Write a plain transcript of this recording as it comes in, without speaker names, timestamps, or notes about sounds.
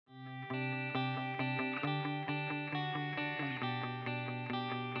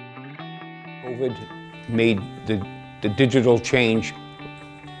COVID made the digital change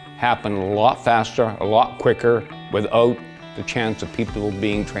happen a lot faster, a lot quicker, without the chance of people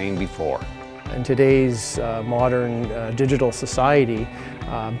being trained before. In today's modern digital society,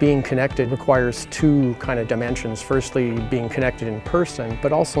 being connected requires two kind of dimensions. Firstly, being connected in person,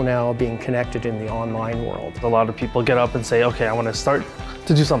 but also now being connected in the online world. A lot of people get up and say, okay, I want to start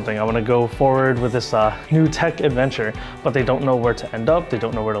to do something. I want to go forward with this new tech adventure, but they don't know where to end up. They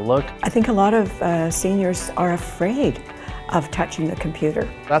don't know where to look. I think a lot of seniors are afraid of touching the computer.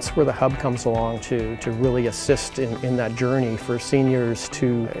 That's where the hub comes along to really assist in that journey for seniors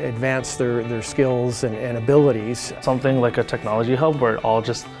to advance their skills and abilities. Something like a technology hub where it all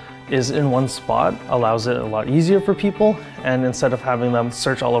just is in one spot allows it a lot easier for people, and instead of having them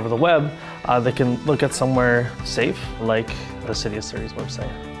search all over the web, they can look at somewhere safe like the City of Surrey's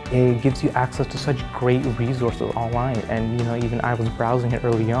website. It gives you access to such great resources online, and even I was browsing it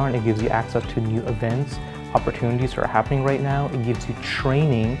early on. It gives you access to new events, opportunities that are happening right now. It gives you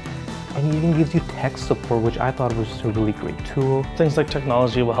training, and it even gives you tech support, which I thought was just a really great tool. Things like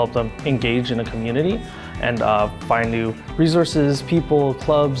technology will help them engage in a community and find new resources, people,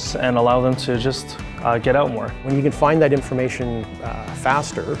 clubs, and allow them to just get out more. When you can find that information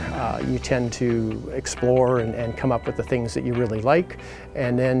faster, you tend to explore and come up with the things that you really like,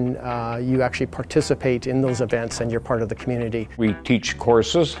 and then you actually participate in those events and you're part of the community. We teach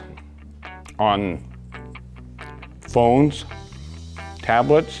courses on phones,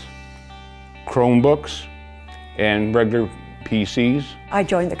 tablets, Chromebooks, and regular PCs. I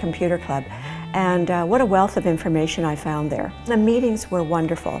joined the computer club, and what a wealth of information I found there. The meetings were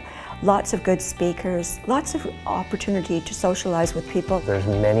wonderful. Lots of good speakers, lots of opportunity to socialize with people. There's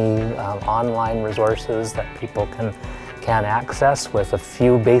many online resources that people can access with a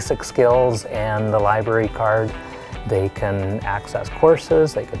few basic skills and the library card. They can access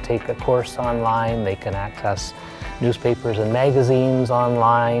courses, they could take a course online, they can access newspapers and magazines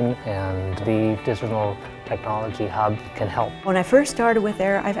online, and the Digital Technology Hub can help. When I first started with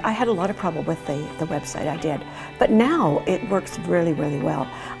there, I had a lot of trouble with the website, I did. But now it works really, really well.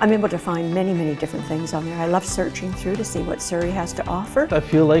 I'm able to find many, many different things on there. I love searching through to see what Surrey has to offer. I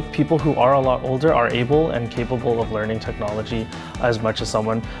feel like people who are a lot older are able and capable of learning technology as much as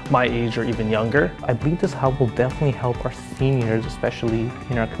someone my age or even younger. I believe this hub will definitely help our seniors, especially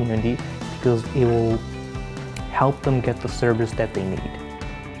in our community, because it will help them get the service that they need.